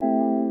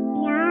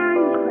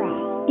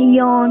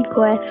Yarn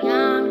Quest.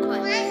 Yarn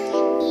Quest.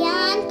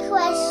 Yarn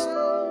Quest.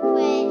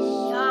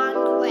 Yarn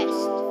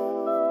Quest.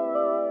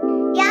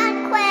 Yarn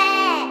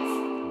Quest.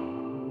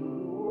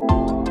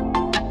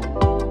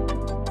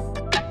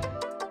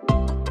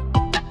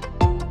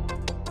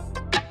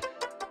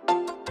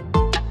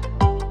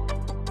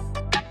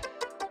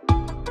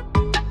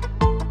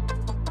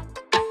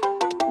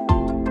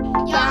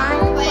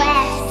 Yarn Quest.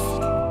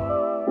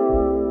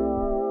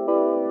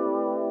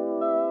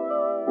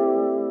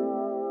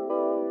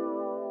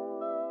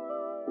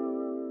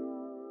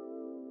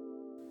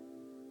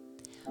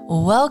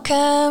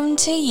 Welcome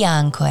to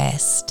Yarn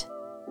Quest,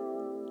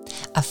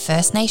 a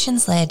First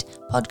Nations-led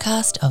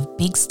podcast of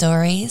big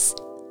stories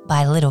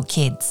by little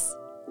kids.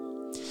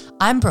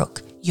 I'm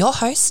Brooke, your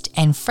host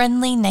and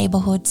friendly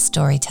neighbourhood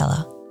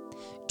storyteller.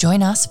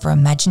 Join us for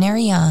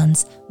imaginary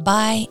yarns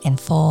by and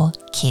for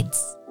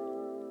kids.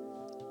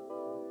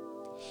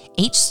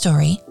 Each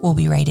story will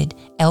be rated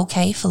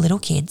LK for little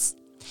kids.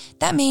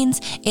 That means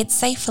it's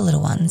safe for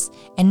little ones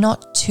and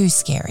not too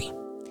scary,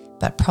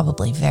 but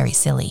probably very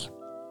silly.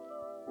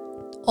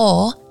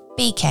 Or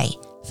BK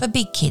for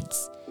big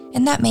kids,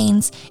 and that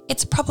means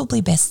it's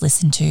probably best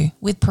listened to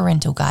with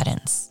parental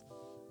guidance.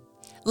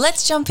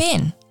 Let's jump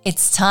in.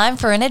 It's time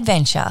for an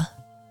adventure.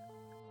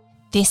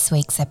 This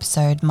week's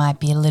episode might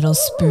be a little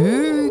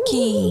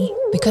spooky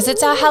because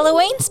it's our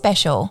Halloween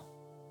special.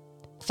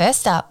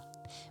 First up,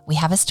 we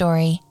have a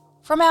story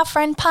from our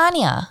friend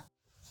Pania.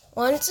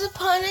 Once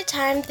upon a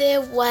time, there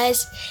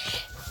was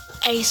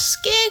a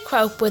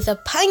scarecrow with a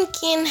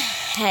pumpkin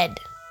head.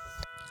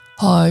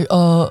 Hi,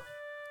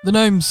 the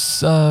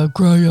name's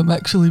Graham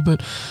actually,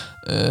 but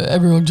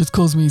everyone just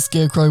calls me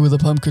Scarecrow with a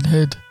pumpkin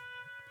head.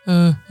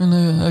 And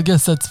I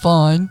guess that's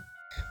fine.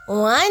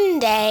 One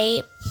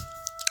day,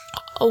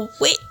 a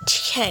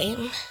witch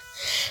came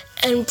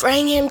and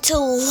brought him to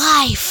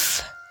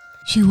life.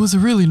 She was a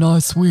really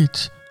nice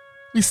witch.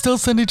 We still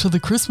send each other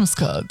Christmas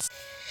cards.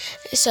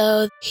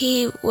 So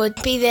he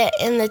would be there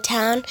in the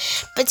town,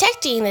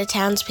 protecting the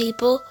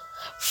townspeople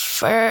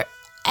forever,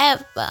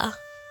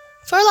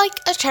 for like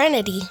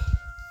eternity.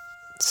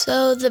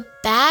 So the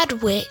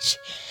bad witch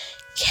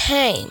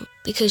came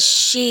because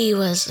she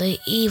was the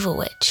evil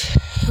witch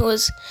who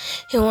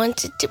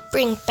wanted to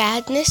bring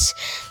badness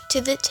to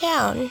the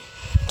town.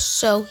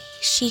 So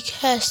she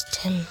cursed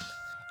him.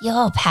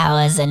 Your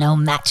powers are no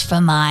match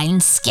for mine,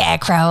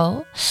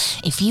 Scarecrow.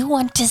 If you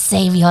want to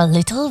save your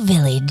little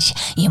village,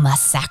 you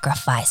must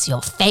sacrifice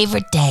your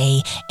favorite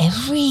day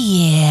every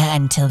year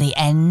until the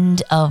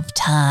end of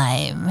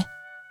time.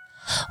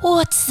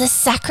 What's the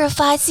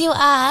sacrifice, you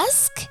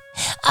ask?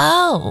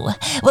 Oh,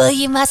 well,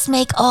 you must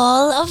make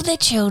all of the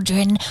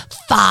children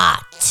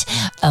fart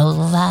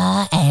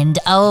over and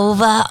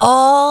over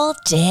all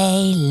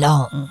day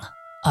long,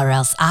 or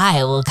else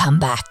I will come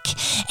back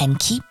and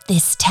keep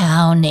this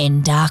town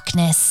in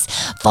darkness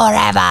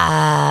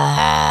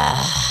forever.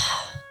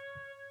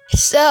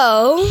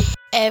 So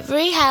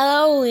every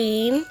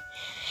Halloween,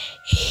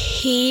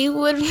 he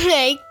would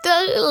make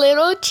the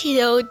little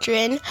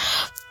children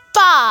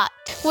fart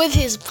with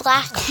his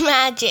black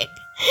magic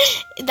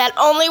that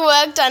only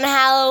worked on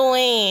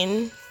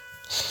Halloween.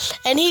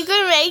 And he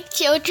could make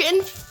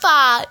children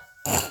fart.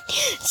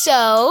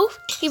 So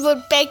he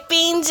put baked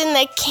beans in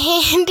the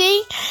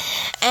candy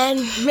and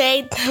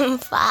made them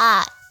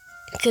fart.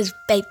 Because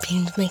baked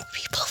beans make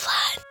people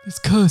fart. This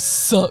curse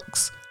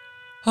sucks.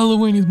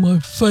 Halloween is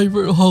my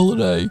favourite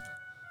holiday.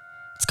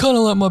 It's kind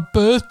of like my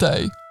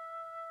birthday.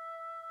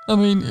 I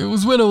mean, it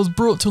was when I was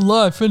brought to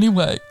life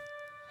anyway.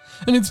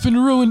 And it's been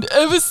ruined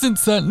ever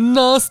since that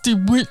nasty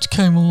witch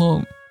came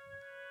along.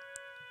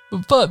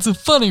 But farts are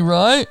funny,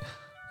 right?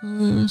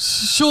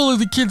 Surely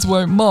the kids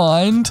won't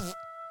mind.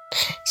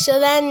 So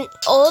then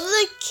all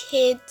the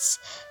kids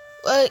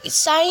were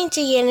starting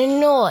to get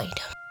annoyed.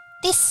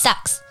 This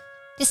sucks.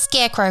 This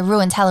Scarecrow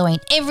ruins Halloween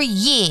every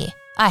year.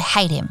 I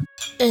hate him.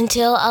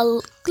 Until a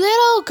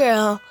little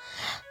girl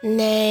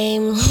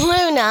named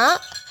Luna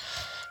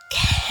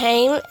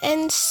came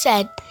and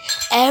said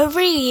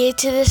every year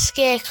to the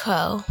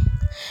Scarecrow,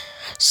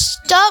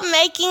 "Stop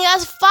making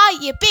us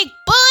fight, you big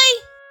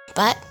bully!"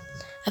 But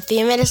a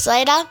few minutes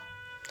later,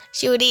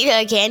 she would eat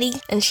her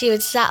candy and she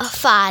would start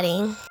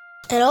farting.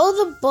 And all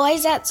the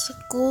boys at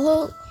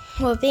school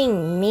were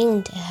being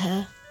mean to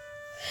her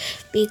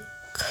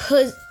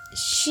because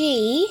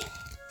she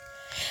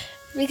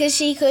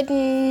could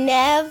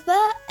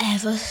never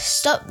ever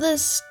stop the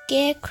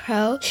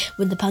Scarecrow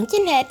with the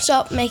pumpkin head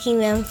stop making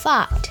them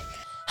fart.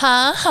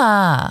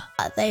 Ha.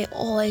 They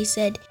always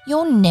said,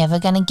 You're never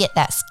going to get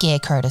that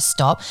Scarecrow to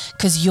stop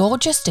because you're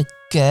just a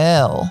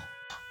girl.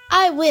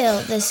 "I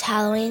will this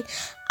Halloween.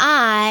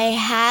 I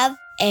have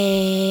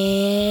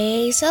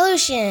a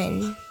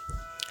solution.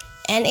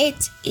 And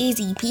it's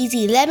easy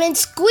peasy lemon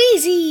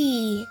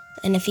squeezy."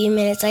 And a few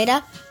minutes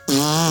later,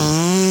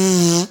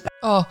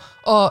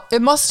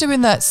 It must have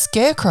been that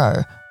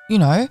Scarecrow,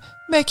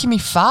 making me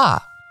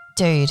fart.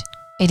 Dude,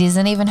 it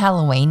isn't even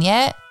Halloween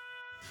yet.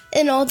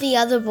 and all the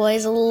other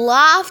boys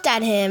laughed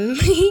at him.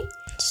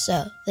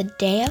 So, the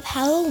day of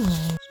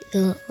Halloween,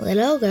 The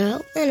little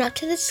girl went up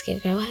to the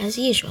Scarecrow as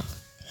usual.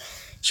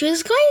 She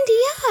was going to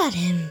yell at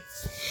him,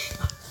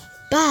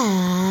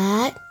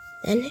 but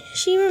then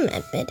she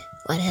remembered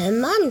what her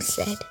mom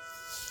said.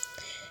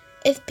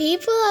 If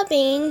people are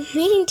being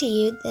mean to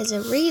you, there's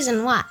a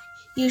reason why.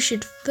 You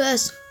should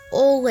first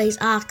always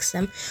ask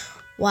them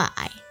why.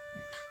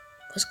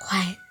 It was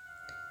quiet.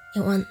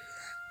 It went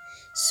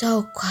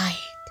so quiet.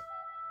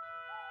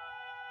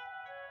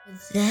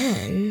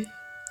 Then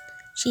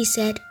she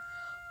said,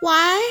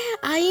 "Why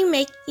are you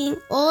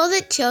making all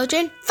the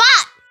children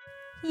fat?"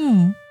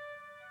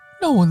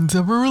 No one's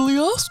ever really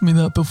asked me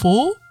that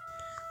before.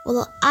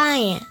 Well,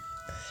 I am.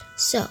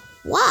 So,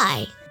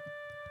 why?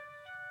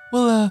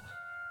 Well,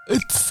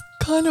 it's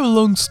kind of a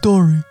long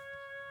story,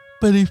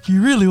 but if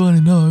you really want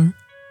to know.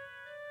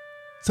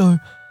 So,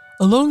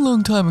 a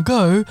long time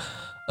ago,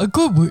 a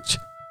good witch,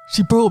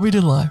 she brought me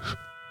to life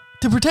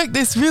to protect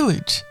this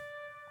village.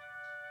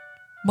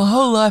 My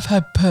whole life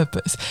had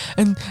purpose,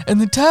 and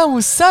the town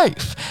was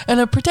safe, and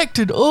I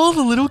protected all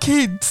the little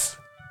kids.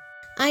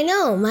 I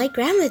know, my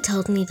grandma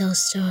told me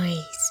those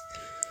stories.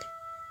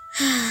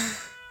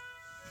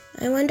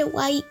 I wonder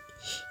why you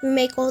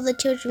make all the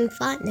children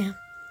fat now.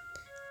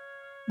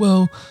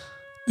 Well,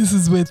 this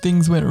is where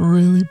things went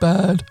really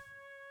bad.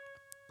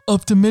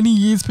 After many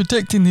years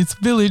protecting this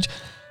village,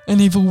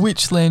 an evil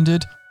witch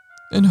landed,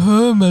 and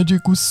her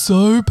magic was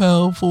so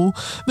powerful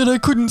that I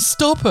couldn't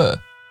stop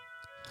her.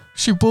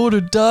 She brought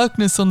a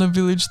darkness on the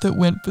village that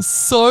went for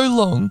so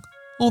long,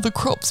 all the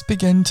crops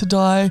began to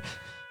die,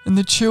 and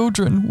the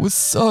children were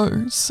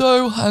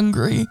so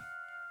hungry.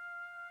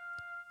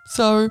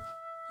 So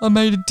I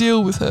made a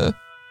deal with her.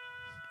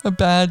 A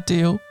bad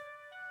deal.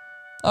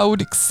 I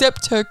would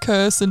accept her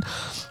curse and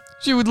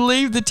she would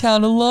leave the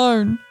town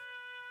alone.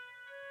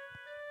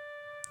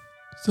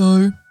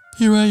 So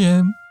here I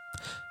am,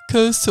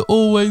 cursed to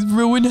always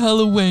ruin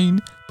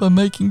Halloween by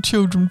making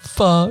children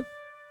fart.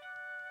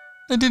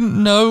 I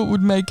didn't know it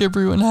would make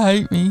everyone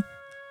hate me.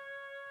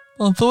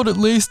 I thought at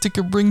least it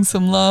could bring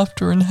some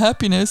laughter and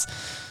happiness.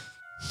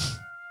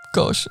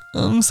 Gosh,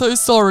 I'm so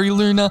sorry,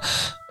 Luna.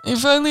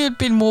 If only it'd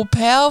been more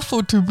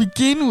powerful to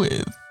begin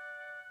with.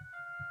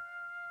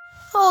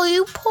 Oh,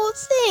 you poor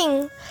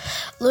thing.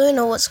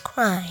 Luna was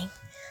crying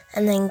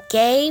and then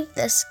gave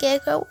the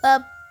Scarecrow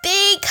a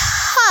big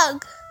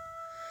hug.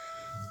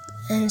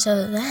 And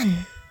so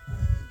then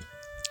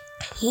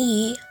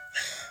he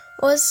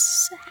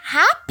was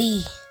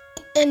happy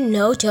and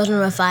no children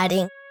were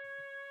fighting.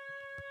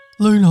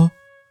 Luna,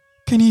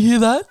 can you hear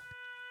that?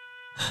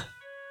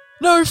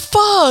 No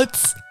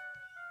farts!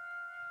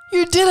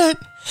 You did it!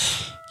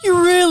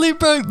 You really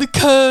broke the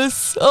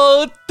curse!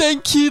 Oh,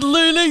 thank you,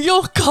 Luna!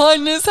 Your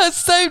kindness has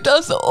saved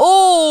us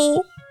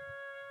all!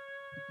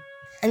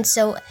 And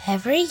so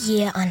every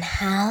year on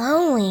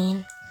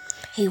Halloween,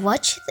 he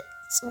watch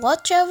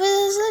over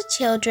the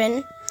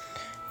children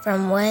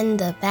from when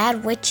the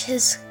bad witch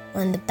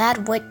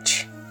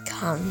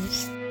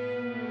comes.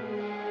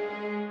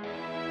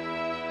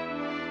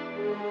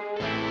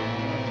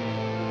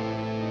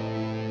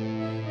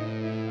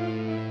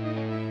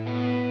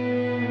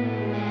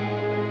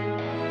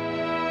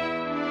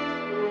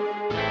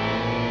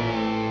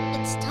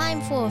 It's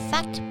time for a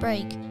fact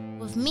break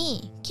with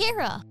me,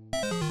 Kira.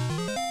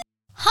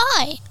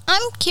 Hi,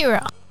 I'm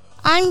Kira.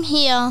 I'm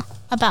here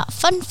about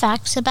fun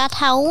facts about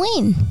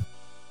Halloween.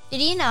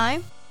 Did you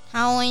know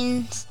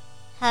Halloween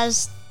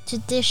has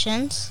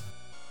traditions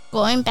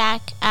going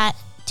back at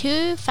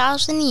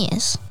 2,000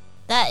 years?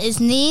 That is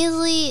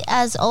nearly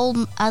as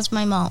old as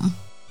my mom.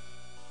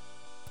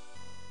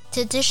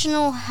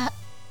 Traditional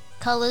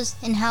colors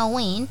in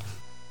Halloween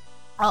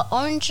are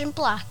orange and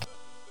black.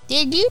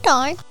 Did you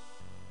know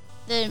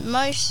the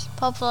most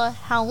popular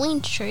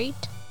Halloween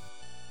treat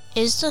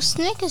is the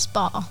Snickers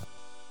bar?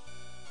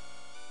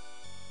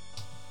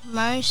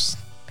 Most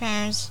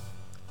parents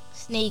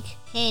sneak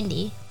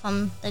candy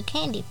from the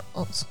candy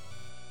bowls.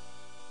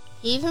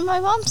 Even my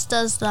mom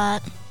does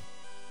that.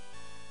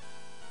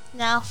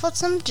 Now for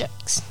some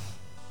jokes.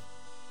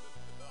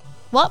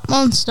 What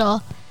monster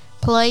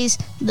plays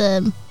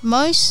the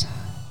most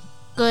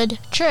good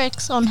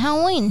tricks on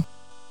Halloween?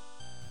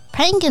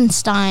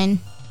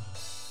 Frankenstein.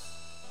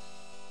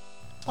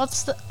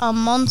 What's a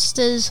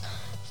monster's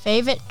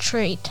favorite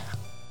treat?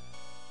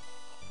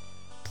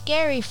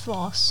 Scary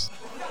floss.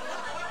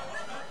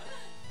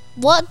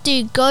 What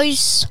do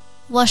ghosts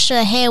wash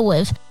their hair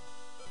with?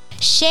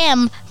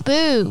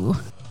 Shampoo.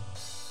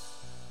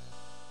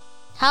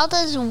 How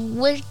does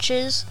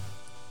witches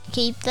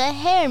keep their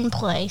hair in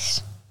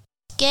place?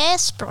 Scare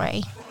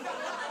spray.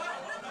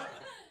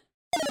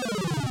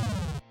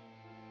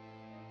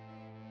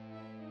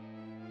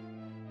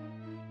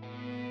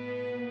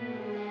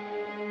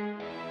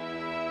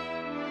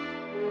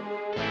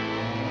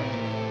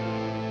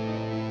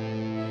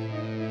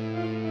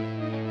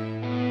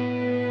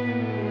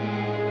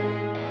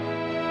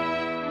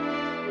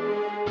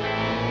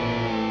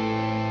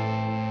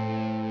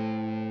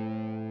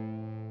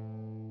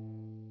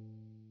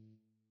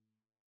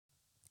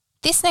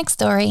 This next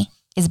story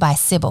is by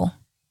Sybil,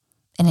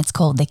 and it's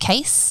called The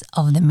Case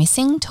of the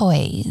Missing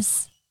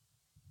Toys.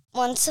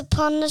 Once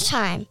upon a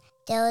time,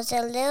 there was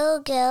a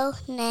little girl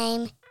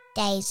named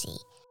Daisy.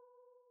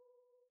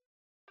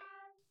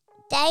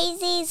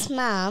 Daisy's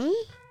mum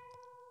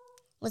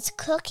was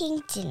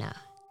cooking dinner,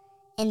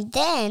 and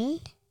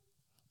then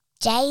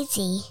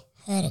Daisy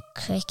heard a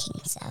creaking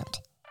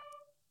sound.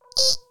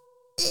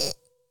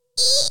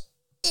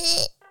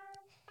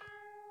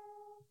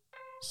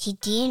 She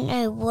didn't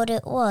know what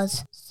it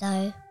was,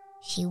 so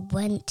she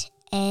went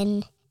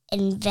and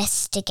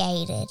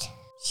investigated.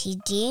 She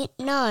didn't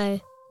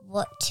know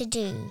what to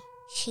do.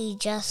 She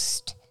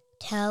just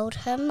told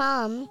her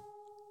mum,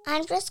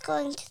 "I'm just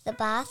going to the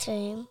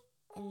bathroom."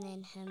 And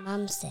then her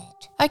mum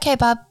said, Okay,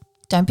 bub,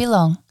 don't be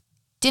long.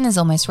 Dinner's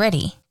almost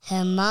ready.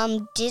 her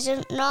mum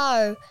didn't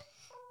know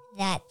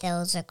that there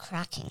was a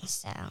cracking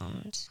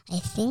sound. I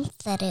think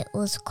that it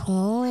was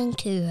calling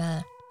to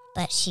her,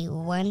 but she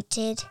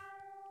wanted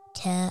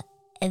to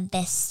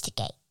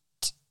investigate.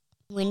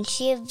 When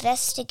she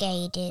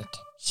investigated,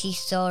 she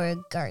saw a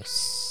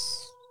ghost.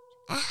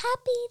 A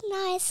happy,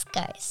 nice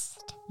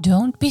ghost.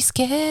 Don't be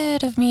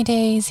scared of me,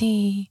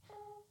 Daisy.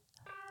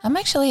 I'm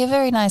actually a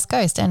very nice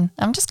ghost and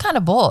I'm just kind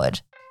of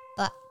bored.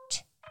 But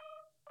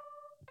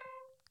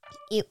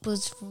it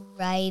was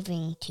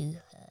raving to her.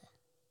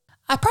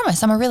 I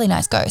promise I'm a really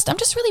nice ghost. I'm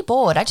just really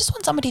bored. I just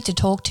want somebody to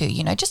talk to,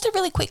 just a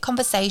really quick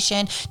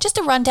conversation, just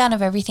a rundown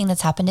of everything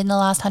that's happened in the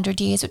last 100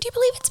 years. Would you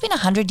believe it's been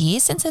 100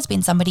 years since there's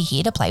been somebody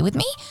here to play with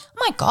me? Oh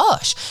my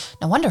gosh,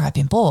 no wonder I've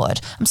been bored.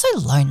 I'm so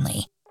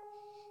lonely.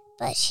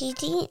 But she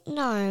didn't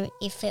know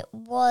if it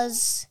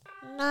was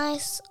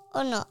nice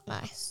or not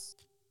nice.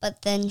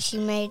 But then she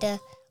made a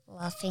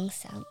laughing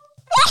sound.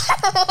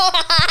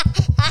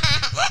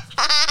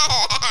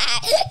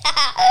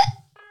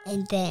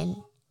 And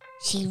then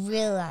she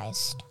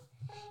realized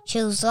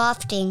she was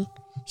laughing.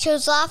 She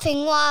was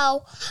laughing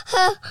while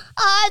her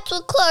eyes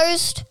were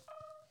closed.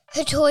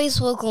 Her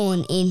toys were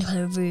gone in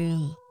her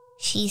room.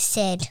 She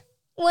said,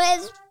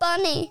 "Where's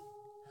Bunny?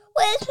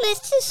 Where's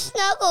Mr.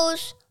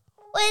 Snuggles?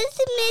 Where's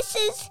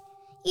Mrs.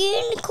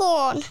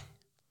 Unicorn?"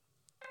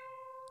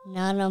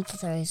 None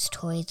of those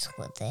toys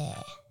were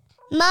there.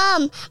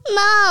 "Mum!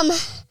 Mum!"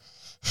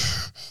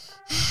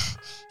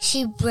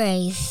 She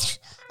breathed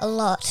a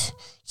lot.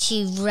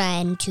 She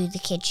ran to the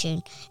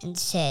kitchen and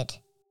said,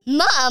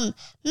 "Mum!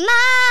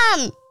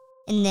 Mum!"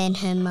 And then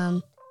her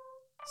mum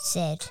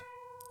said,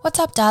 What's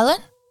up,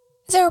 darling?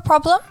 Is there a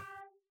problem?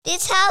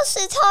 "This house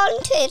is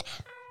haunted.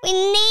 We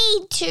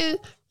need to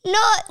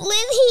not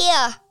live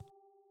here."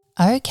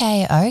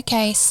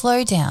 Okay,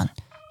 slow down.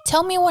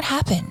 Tell me what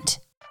happened.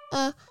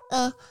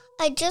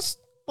 I just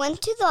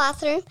went to the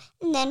bathroom,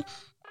 and then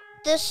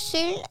as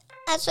soon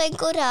as I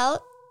got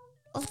out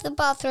of the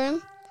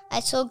bathroom, I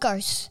saw a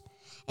ghost.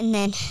 And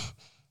then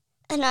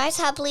a nice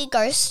happily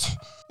ghost.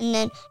 And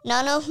then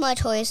none of my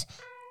toys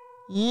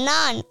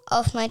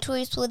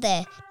were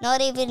there.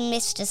 Not even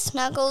Mr.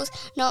 Snuggles,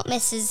 not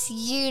Mrs.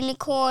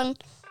 Unicorn,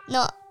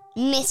 not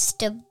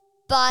Mr.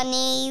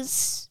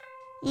 Bunnies.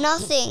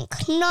 Nothing,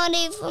 not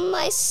even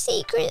my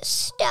secret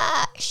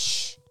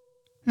stash.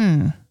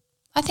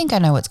 I think I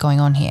know what's going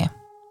on here.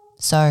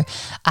 So,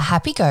 a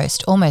happy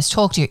ghost almost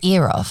talked your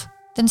ear off,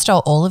 then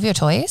stole all of your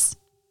toys?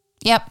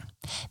 Yep,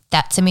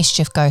 that's a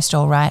mischief ghost,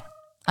 all right.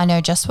 I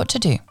know just what to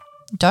do.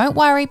 Don't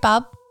worry,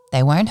 bub.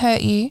 They won't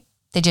hurt you.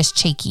 They're just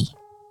cheeky.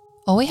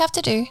 All we have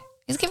to do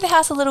is give the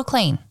house a little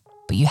clean,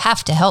 but you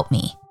have to help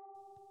me.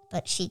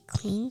 But she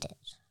cleaned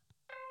it.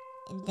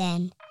 And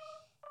then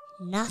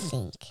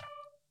nothing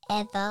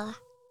ever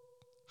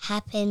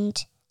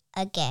happened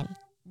again.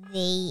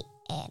 The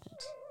end.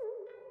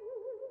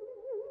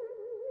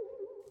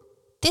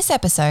 This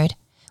episode,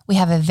 we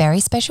have a very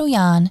special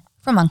yarn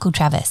from Uncle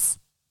Travis.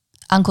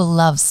 Uncle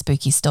loves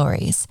spooky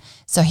stories,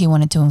 so he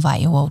wanted to invite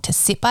you all to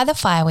sit by the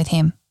fire with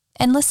him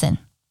and listen.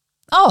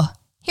 Oh,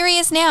 here he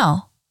is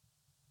now.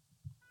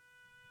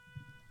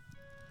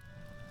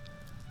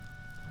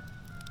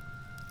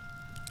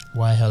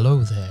 Why,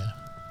 hello there.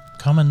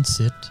 Come and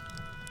sit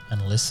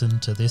and listen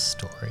to this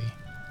story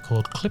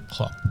called Clip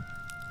Clop,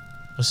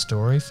 a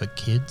story for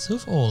kids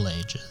of all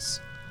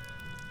ages.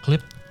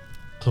 Clip,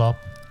 clop,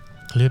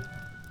 clip,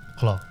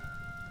 clop.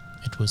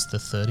 It was the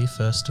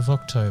 31st of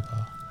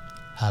October,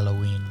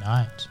 Halloween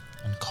night,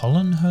 and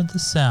Colin heard the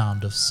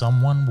sound of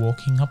someone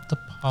walking up the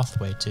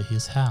pathway to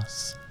his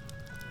house.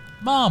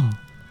 "Mum!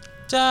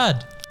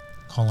 Dad!"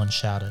 Colin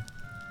shouted.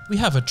 "We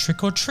have a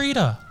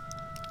trick-or-treater!"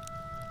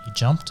 He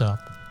jumped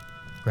up,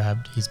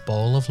 grabbed his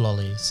bowl of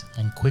lollies,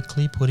 and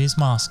quickly put his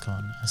mask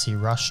on as he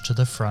rushed to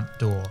the front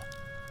door.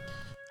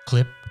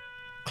 Clip,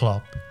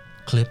 clop,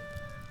 clip,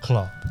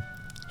 clop.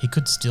 He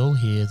could still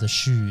hear the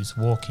shoes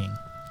walking.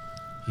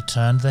 He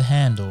turned the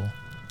handle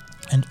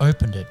and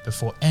opened it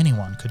before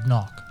anyone could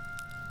knock.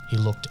 He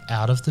looked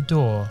out of the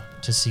door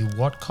to see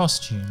what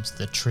costumes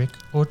the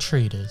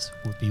trick-or-treaters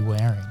would be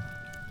wearing.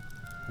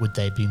 Would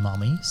they be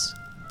mummies?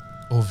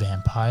 Or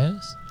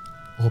vampires?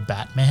 Or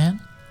Batman?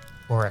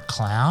 Or a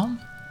clown?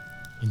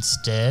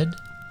 Instead,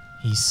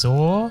 he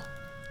saw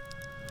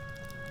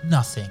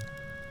nothing.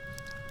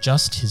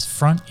 just his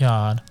front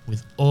yard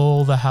with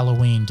all the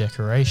Halloween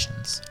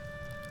decorations.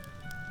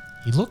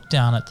 He looked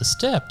down at the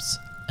steps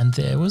and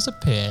there was a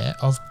pair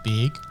of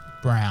big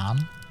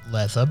brown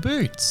leather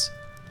boots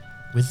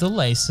with the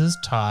laces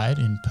tied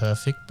in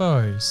perfect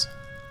bows.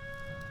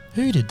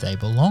 Who did they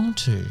belong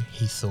to,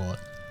 he thought.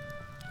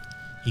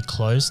 He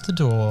closed the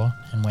door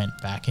and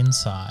went back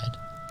inside.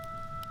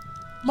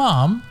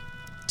 Mum,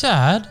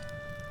 Dad,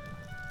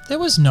 there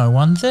was no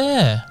one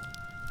there.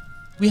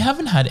 We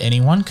haven't had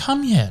anyone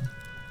come yet.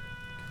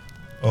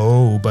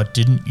 Oh, but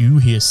didn't you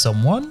hear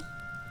someone?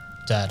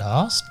 Dad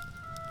asked.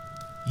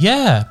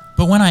 Yeah,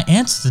 but when I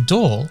answered the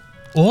door,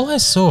 all I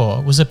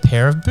saw was a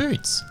pair of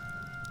boots.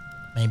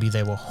 Maybe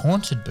they were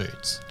haunted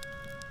boots.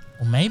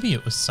 Or maybe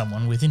it was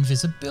someone with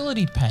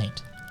invisibility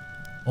paint.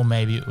 Or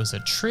maybe it was a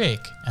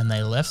trick and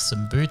they left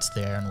some boots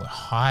there and were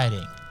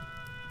hiding.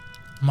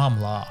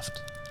 Mum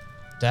laughed.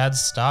 Dad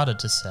started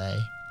to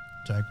say,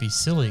 "Don't be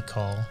silly,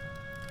 Cole."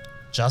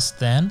 Just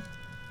then,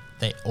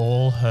 they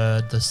all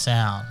heard the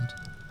sound.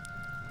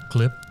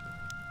 Clip,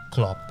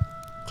 clop,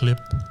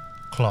 clip,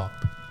 clop,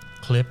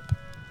 clip,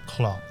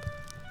 clop.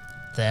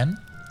 Then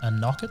a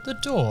knock at the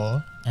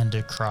door and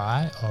a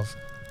cry of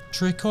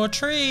 "Trick or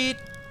treat!"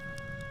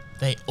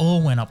 They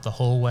all went up the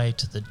hallway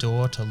to the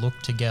door to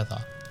look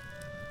together.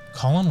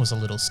 Colin was a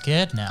little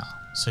scared now,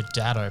 so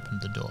Dad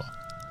opened the door.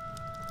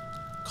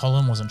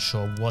 Colin wasn't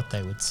sure what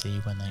they would see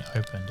when they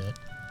opened it.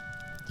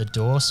 The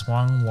door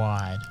swung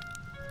wide,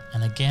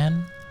 and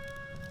again,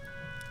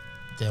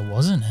 there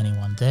wasn't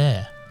anyone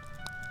there.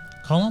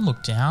 Colin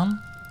looked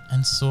down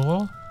and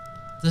saw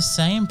the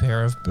same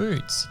pair of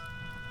boots,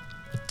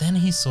 but then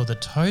he saw the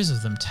toes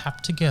of them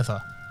tap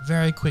together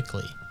very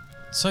quickly,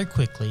 so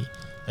quickly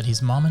that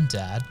his mum and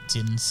Dad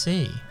didn't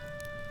see.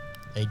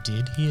 They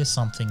did hear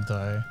something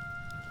though.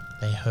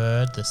 They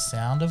heard the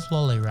sound of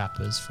lolly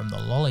wrappers from the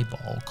lolly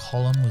bowl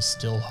Colin was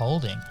still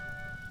holding,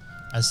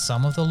 as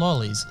some of the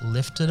lollies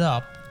lifted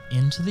up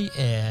into the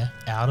air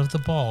out of the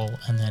bowl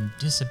and then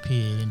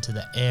disappeared into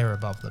the air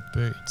above the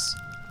boots.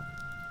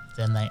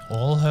 Then they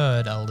all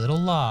heard a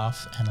little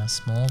laugh and a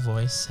small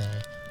voice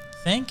say,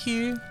 "Thank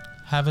you,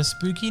 have a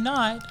spooky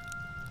night."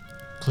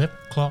 Clip,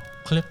 clop,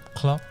 clip,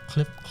 clop,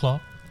 clip,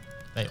 clop.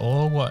 They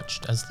all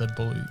watched as the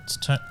boots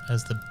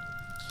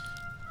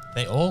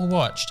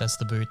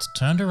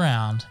turned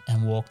around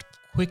and walked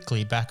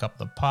quickly back up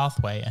the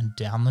pathway and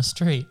down the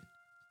street.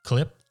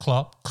 Clip,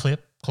 clop,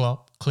 clip,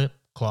 clop, clip,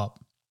 clop.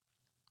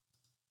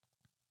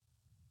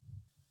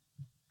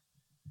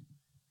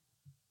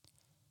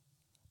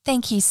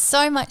 Thank you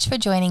so much for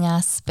joining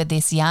us for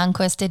this Yarn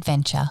Quest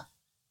adventure.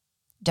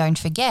 Don't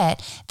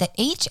forget that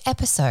each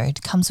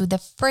episode comes with a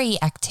free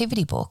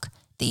activity book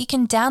that you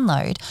can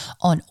download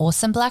on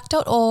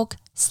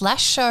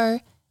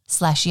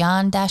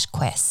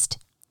awesomeblack.org/show/yarn-quest.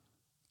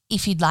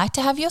 If you'd like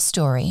to have your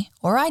story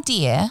or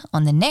idea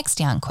on the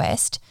next Yarn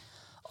Quest,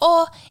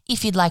 or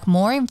if you'd like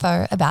more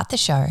info about the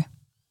show,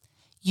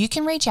 you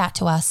can reach out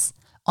to us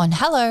on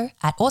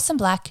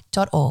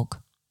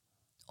hello@awesomeblack.org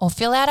or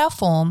fill out our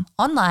form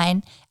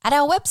online at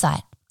our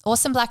website,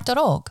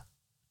 awesomeblack.org.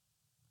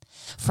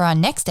 For our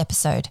next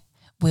episode,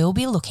 we'll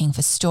be looking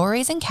for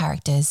stories and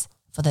characters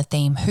for the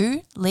theme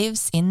Who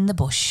Lives in the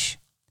Bush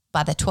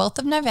by the 12th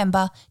of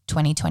November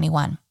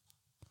 2021.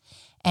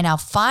 And our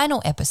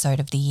final episode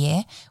of the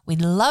year,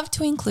 we'd love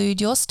to include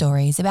your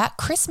stories about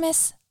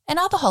Christmas and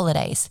other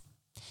holidays,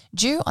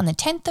 due on the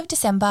 10th of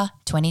December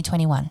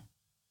 2021.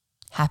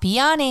 Happy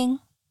yarning!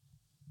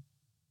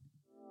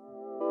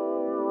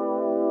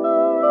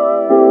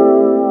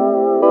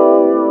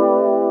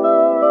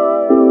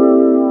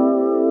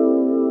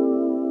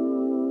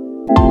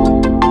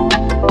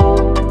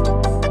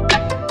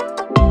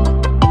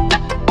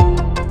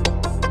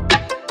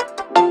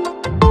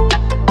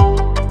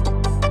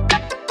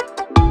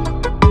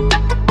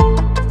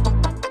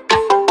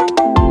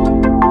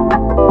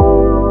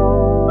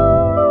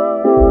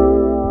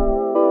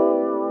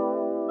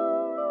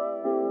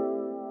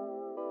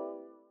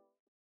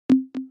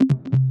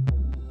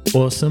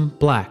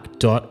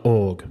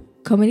 awesomeblack.org.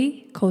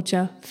 Comedy,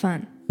 culture,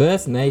 fun.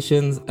 First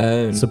Nations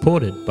own.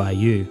 Supported by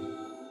you.